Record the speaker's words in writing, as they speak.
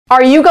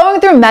Are you going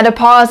through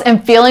menopause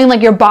and feeling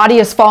like your body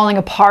is falling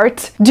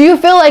apart? Do you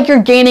feel like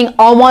you're gaining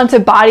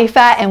unwanted body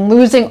fat and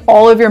losing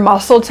all of your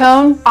muscle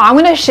tone? I'm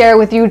going to share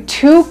with you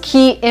 2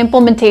 key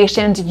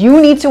implementations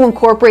you need to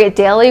incorporate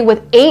daily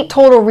with 8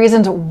 total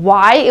reasons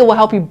why it will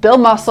help you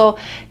build muscle,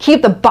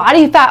 keep the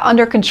body fat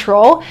under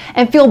control,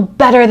 and feel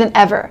better than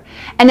ever.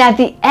 And at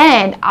the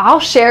end, I'll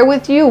share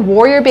with you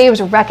Warrior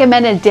Babe's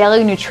recommended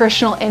daily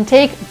nutritional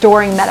intake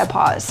during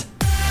menopause.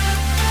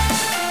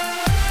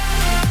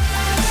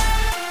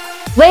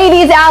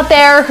 Ladies out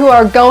there who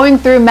are going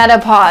through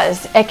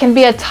menopause, it can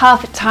be a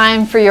tough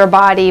time for your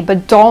body,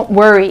 but don't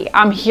worry,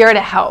 I'm here to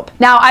help.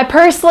 Now, I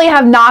personally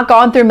have not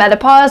gone through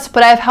menopause,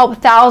 but I've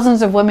helped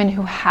thousands of women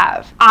who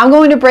have. I'm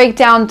going to break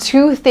down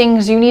 2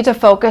 things you need to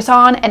focus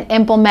on and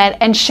implement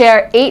and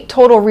share 8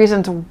 total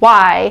reasons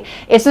why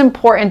it's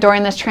important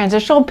during this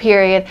transitional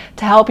period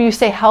to help you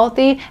stay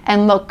healthy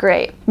and look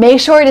great. Make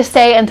sure to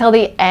stay until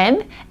the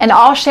end, and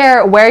I'll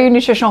share where your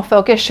nutritional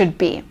focus should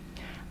be.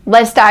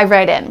 Let's dive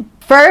right in.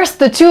 First,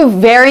 the 2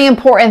 very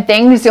important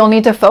things you'll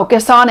need to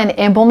focus on and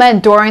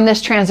implement during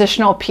this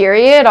transitional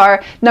period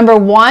are number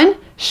 1,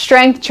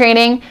 strength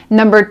training,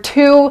 number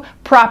 2,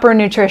 proper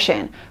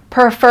nutrition,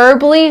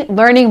 preferably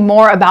learning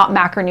more about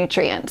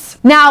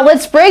macronutrients. Now,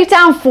 let's break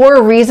down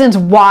 4 reasons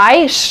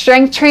why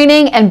strength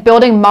training and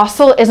building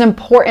muscle is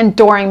important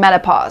during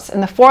menopause.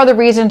 And the 4 other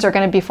reasons are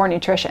going to be for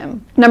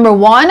nutrition. Number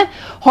 1,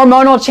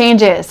 hormonal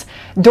changes.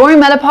 During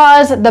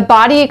menopause, the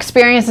body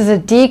experiences a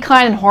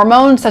decline in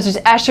hormones such as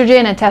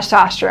estrogen and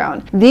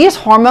testosterone. These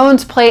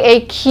hormones play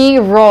a key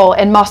role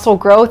in muscle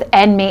growth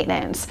and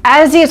maintenance.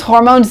 As these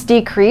hormones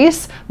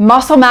decrease,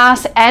 muscle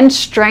mass and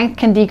strength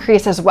can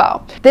decrease as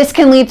well. This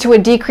can lead to a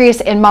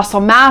decrease in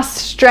muscle mass,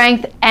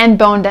 strength, and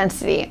bone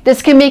density.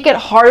 This can make it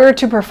harder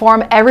to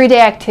perform everyday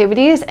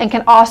activities and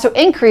can also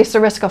increase the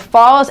risk of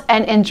falls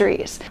and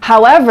injuries.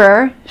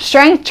 However,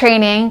 strength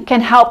training can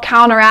help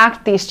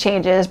counteract these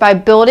changes by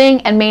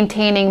building and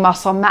maintaining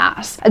muscle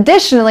mass.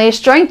 Additionally,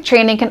 strength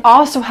training can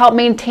also help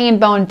maintain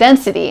bone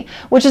density,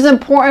 which is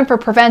important for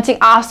preventing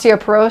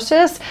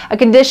osteoporosis, a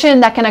condition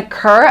that can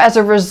occur as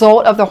a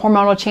result of the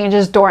hormonal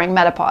changes during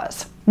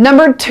menopause.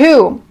 Number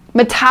 2,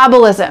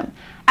 metabolism.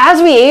 As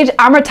we age,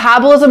 our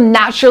metabolism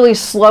naturally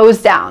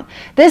slows down.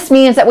 This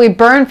means that we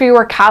burn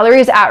fewer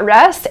calories at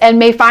rest and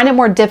may find it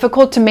more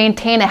difficult to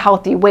maintain a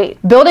healthy weight.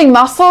 Building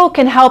muscle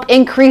can help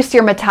increase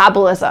your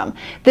metabolism.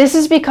 This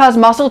is because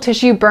muscle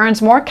tissue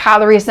burns more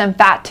calories than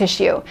fat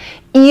tissue,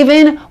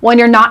 even when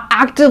you're not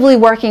actively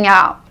working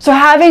out. So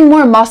having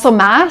more muscle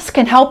mass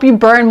can help you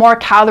burn more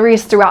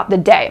calories throughout the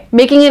day,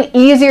 making it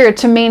easier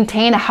to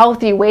maintain a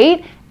healthy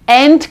weight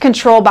and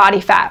control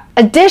body fat.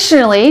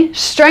 Additionally,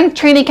 strength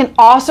training can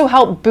also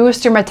help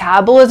boost your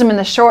metabolism in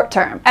the short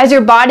term, as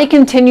your body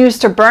continues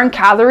to burn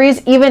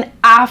calories even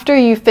after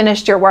you've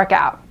finished your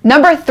workout.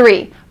 Number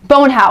 3,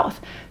 bone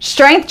health.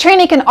 Strength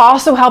training can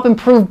also help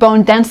improve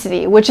bone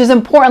density, which is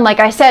important, like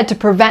I said, to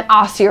prevent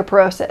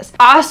osteoporosis.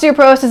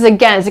 Osteoporosis,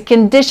 again, is a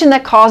condition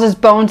that causes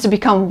bones to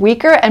become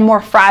weaker and more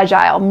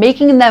fragile,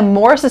 making them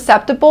more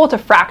susceptible to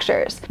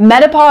fractures.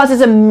 Menopause is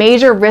a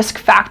major risk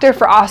factor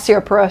for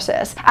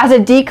osteoporosis, as a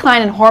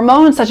decline in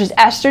hormones such as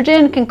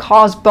estrogen can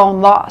cause bone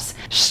loss.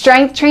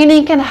 Strength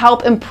training can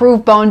help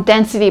improve bone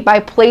density by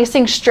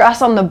placing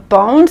stress on the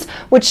bones,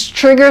 which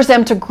triggers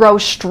them to grow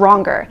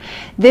stronger.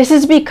 This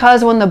is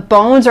because when the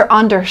bones are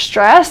under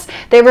stress,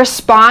 they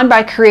respond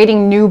by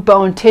creating new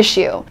bone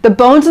tissue. The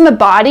bones in the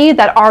body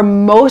that are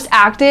most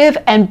active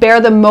and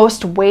bear the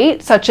most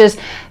weight, such as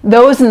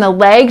those in the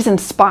legs and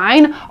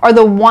spine, are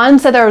the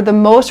ones that are the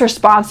most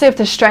responsive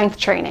to strength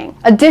training.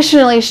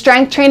 Additionally,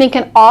 strength training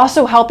can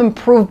also help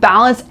improve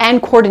balance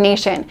and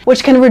coordination,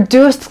 which can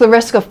reduce the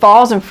risk of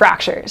falls and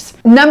fractures.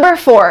 Number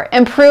 4,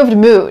 improved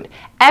mood.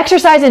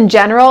 Exercise in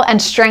general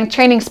and strength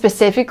training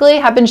specifically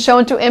have been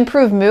shown to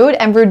improve mood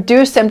and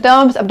reduce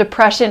symptoms of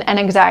depression and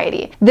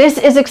anxiety. This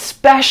is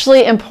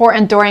especially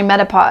important during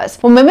menopause,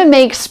 when women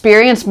may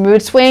experience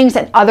mood swings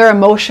and other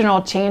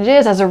emotional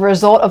changes as a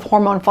result of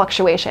hormone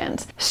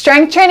fluctuations.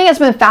 Strength training has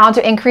been found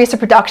to increase the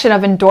production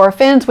of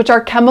endorphins, which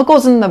are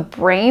chemicals in the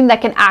brain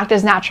that can act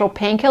as natural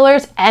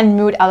painkillers and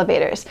mood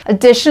elevators.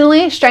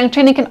 Additionally, strength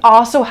training can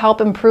also help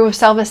improve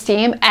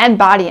self-esteem and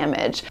body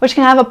image, which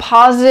can have a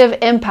positive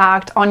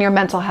impact on your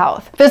mental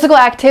health. Physical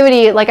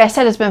activity, like I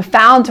said, has been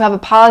found to have a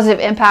positive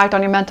impact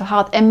on your mental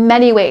health in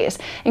many ways,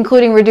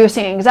 including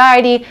reducing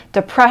anxiety,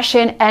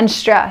 depression, and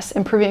stress,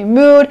 improving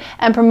mood,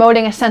 and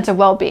promoting a sense of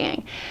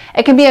well-being.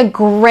 It can be a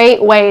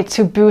great way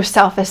to boost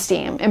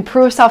self-esteem,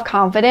 improve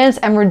self-confidence,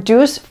 and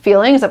reduce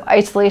feelings of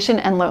isolation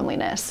and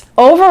loneliness.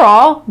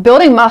 Overall,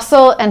 building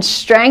muscle and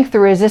strength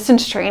through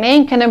resistance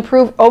training can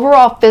improve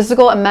overall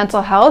physical and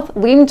mental health,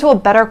 leading to a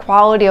better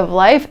quality of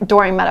life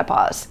during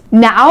menopause.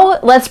 Now,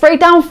 let's break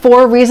down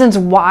 4 reasons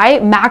why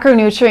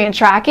macronutrient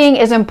tracking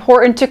is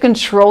important to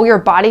control your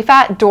body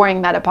fat during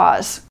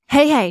menopause.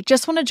 Hey,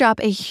 just want to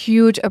drop a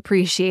huge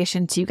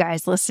appreciation to you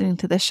guys listening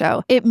to the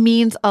show. It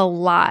means a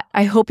lot.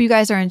 I hope you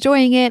guys are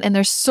enjoying it, and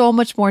there's so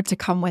much more to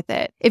come with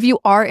it. If you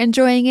are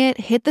enjoying it,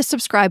 hit the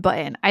subscribe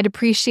button. I'd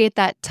appreciate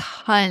that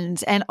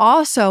tons. And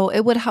also,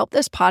 it would help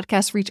this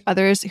podcast reach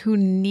others who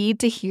need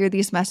to hear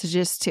these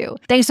messages too.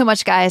 Thanks so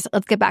much, guys.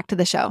 Let's get back to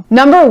the show.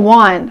 Number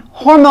 1,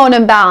 hormone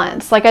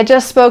imbalance. Like I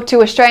just spoke to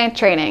with strength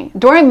training.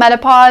 During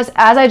menopause,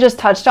 as I just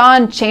touched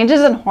on,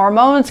 changes in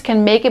hormones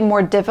can make it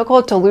more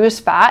difficult to lose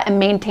fat and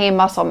maintain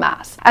muscle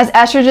mass. As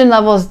estrogen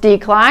levels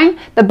decline,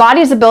 the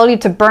body's ability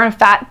to burn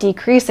fat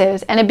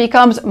decreases, and it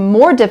becomes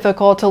more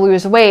difficult to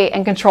lose weight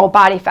and control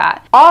body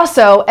fat.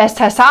 Also, as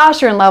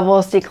testosterone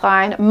levels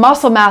decline,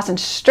 muscle mass and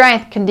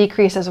strength can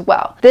decrease as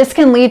well. This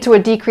can lead to a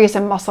decrease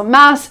in muscle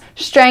mass,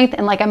 strength,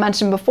 and like I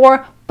mentioned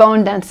before,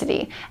 bone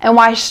density, and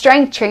why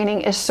strength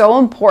training is so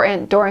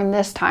important during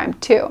this time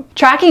too.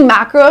 Tracking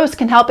macros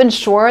can help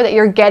ensure that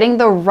you're getting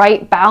the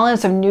right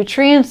balance of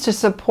nutrients to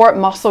support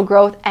muscle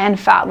growth and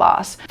fat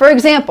loss. For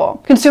example,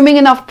 consuming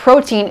enough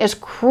protein is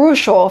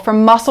crucial for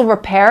muscle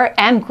repair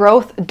and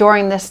growth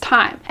during this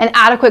time, and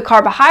adequate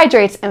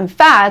carbohydrates and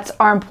fats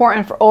are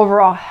important for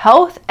overall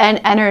health and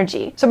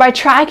energy. So by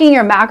tracking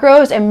your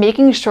macros and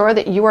making sure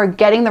that you are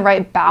getting the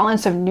right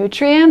balance of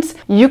nutrients,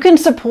 you can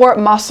support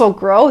muscle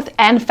growth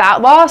and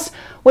fat loss,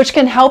 which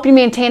can help you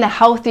maintain a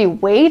healthy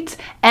weight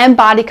and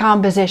body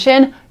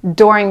composition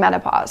during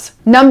menopause.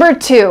 Number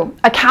 2,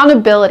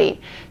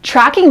 accountability.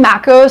 Tracking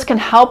macros can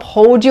help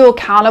hold you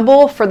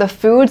accountable for the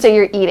foods that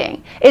you're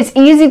eating. It's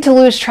easy to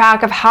lose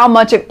track of how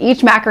much of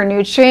each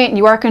macronutrient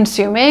you are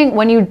consuming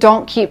when you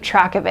don't keep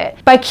track of it.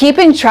 By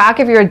keeping track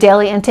of your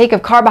daily intake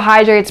of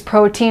carbohydrates,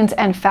 proteins,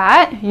 and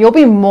fat, you'll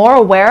be more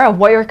aware of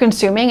what you're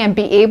consuming and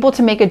be able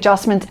to make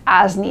adjustments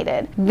as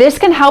needed. This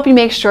can help you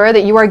make sure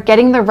that you are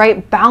getting the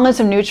right balance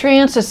of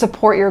nutrients to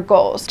support your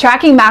goals.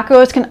 Tracking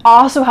macros can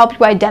also help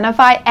you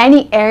identify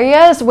any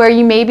areas where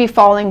you may be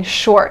falling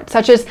short,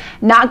 such as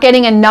not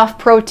getting enough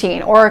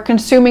protein or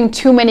consuming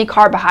too many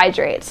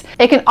carbohydrates.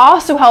 It can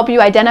also help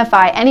you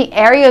identify any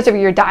areas of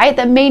your diet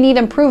that may need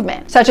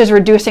improvement, such as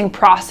reducing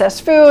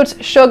processed foods,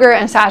 sugar,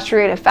 and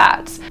saturated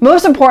fats.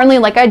 Most importantly,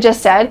 like I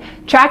just said,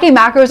 tracking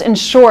macros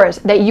ensures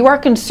that you are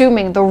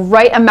consuming the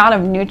right amount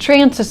of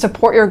nutrients to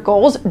support your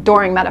goals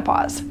during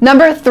menopause.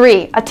 Number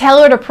 3, a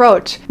tailored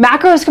approach.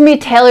 Macros can be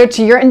tailored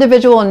to your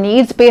individual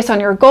needs based on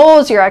your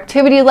goals, your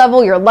activity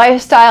level, your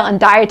lifestyle, and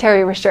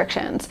dietary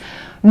restrictions.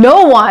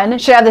 No one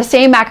should have the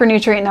same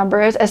macronutrient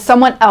numbers as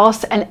someone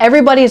else, and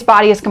everybody's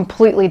body is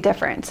completely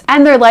different,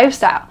 and their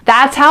lifestyle.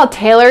 That's how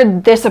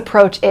tailored this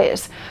approach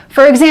is.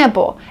 For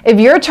example, if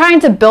you're trying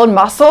to build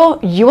muscle,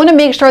 you want to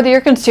make sure that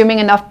you're consuming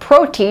enough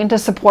protein to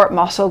support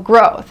muscle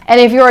growth. And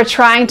if you're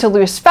trying to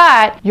lose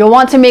fat, you'll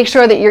want to make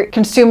sure that you're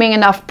consuming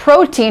enough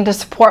protein to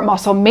support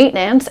muscle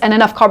maintenance and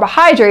enough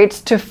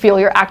carbohydrates to fuel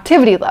your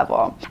activity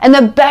level. And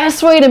the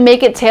best way to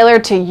make it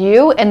tailored to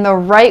you in the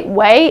right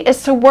way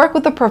is to work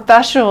with a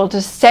professional to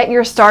set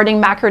your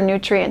starting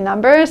macronutrient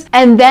numbers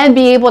and then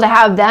be able to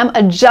have them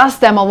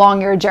adjust them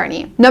along your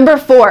journey. Number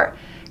 4,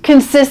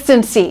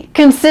 consistency.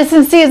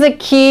 Consistency is a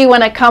key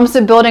when it comes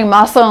to building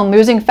muscle and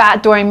losing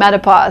fat during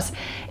menopause.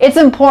 It's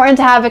important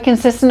to have a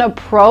consistent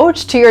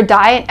approach to your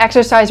diet and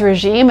exercise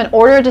regime in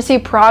order to see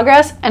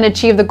progress and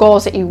achieve the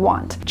goals that you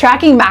want.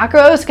 Tracking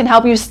macros can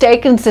help you stay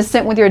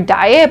consistent with your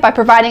diet by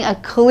providing a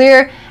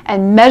clear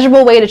and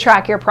measurable way to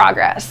track your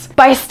progress.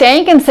 By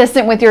staying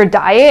consistent with your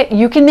diet,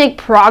 you can make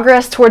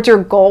progress towards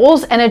your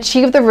goals and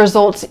achieve the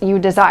results you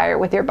desire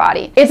with your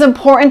body. It's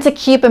important to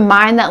keep in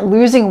mind that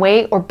losing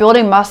weight or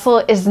building muscle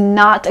is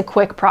not a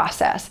quick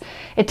process.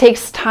 It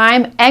takes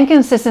time and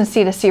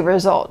consistency to see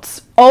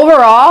results.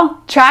 Overall,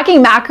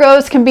 tracking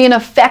macros can be an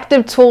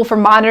effective tool for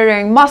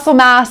monitoring muscle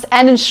mass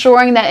and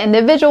ensuring that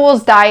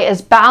individuals' diet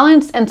is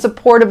balanced and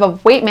supportive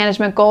of weight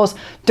management goals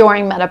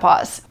during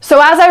menopause.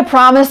 So as I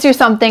promised you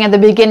something at the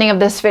beginning of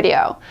this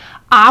video,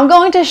 I'm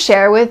going to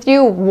share with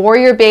you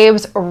Warrior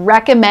Babe's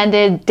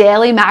recommended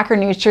daily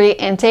macronutrient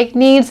intake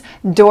needs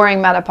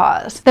during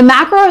menopause. The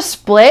macro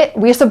split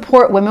we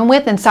support women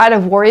with inside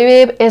of Warrior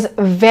Babe is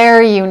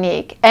very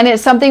unique, and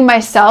it's something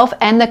myself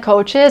and the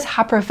coaches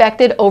have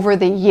perfected over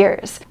the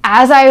years.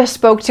 As I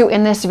spoke to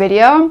in this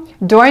video,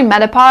 during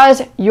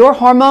menopause, your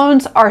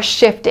hormones are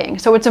shifting,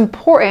 so it's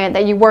important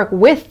that you work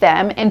with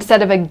them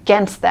instead of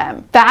against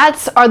them.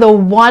 Fats are the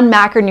one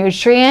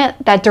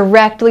macronutrient that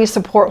directly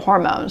support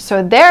hormones,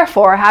 so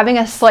therefore having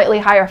a slightly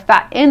higher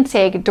fat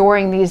intake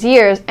during these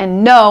years,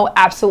 and no,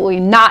 absolutely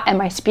not am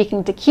I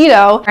speaking to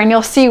keto, and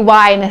you'll see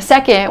why in a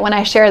second when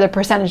I share the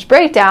percentage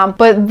breakdown,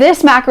 but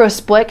this macro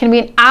split can be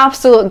an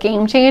absolute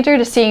game changer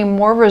to seeing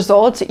more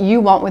results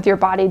you want with your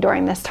body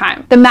during this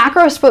time. The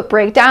macro split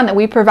breakdown that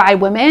we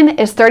provide women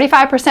is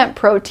 35%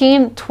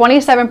 protein,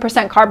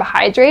 27%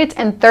 carbohydrates,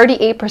 and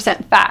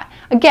 38% fat.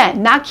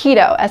 Again, not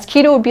keto, as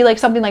keto would be like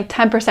something like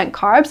 10%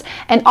 carbs,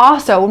 and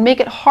also would make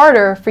it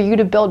harder for you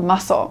to build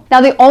muscle.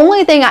 Now, the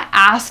only thing I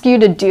ask you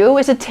to do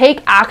is to take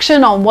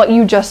action on what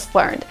you just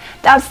learned.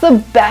 That's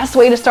the best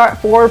way to start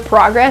forward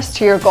progress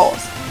to your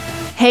goals.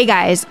 Hey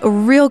guys,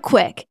 real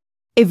quick.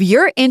 If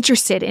you're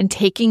interested in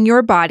taking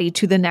your body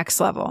to the next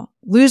level,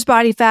 lose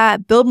body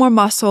fat, build more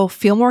muscle,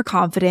 feel more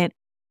confident,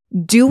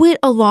 do it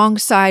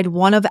alongside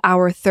one of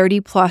our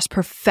 30+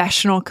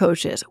 professional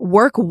coaches.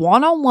 Work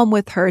one-on-one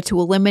with her to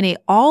eliminate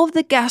all of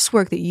the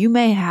guesswork that you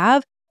may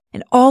have.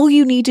 And all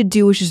you need to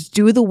do is just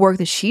do the work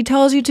that she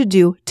tells you to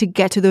do to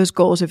get to those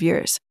goals of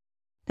yours.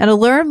 Now, to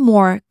learn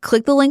more,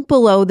 click the link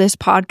below this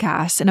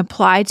podcast and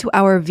apply to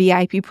our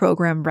VIP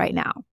program right now.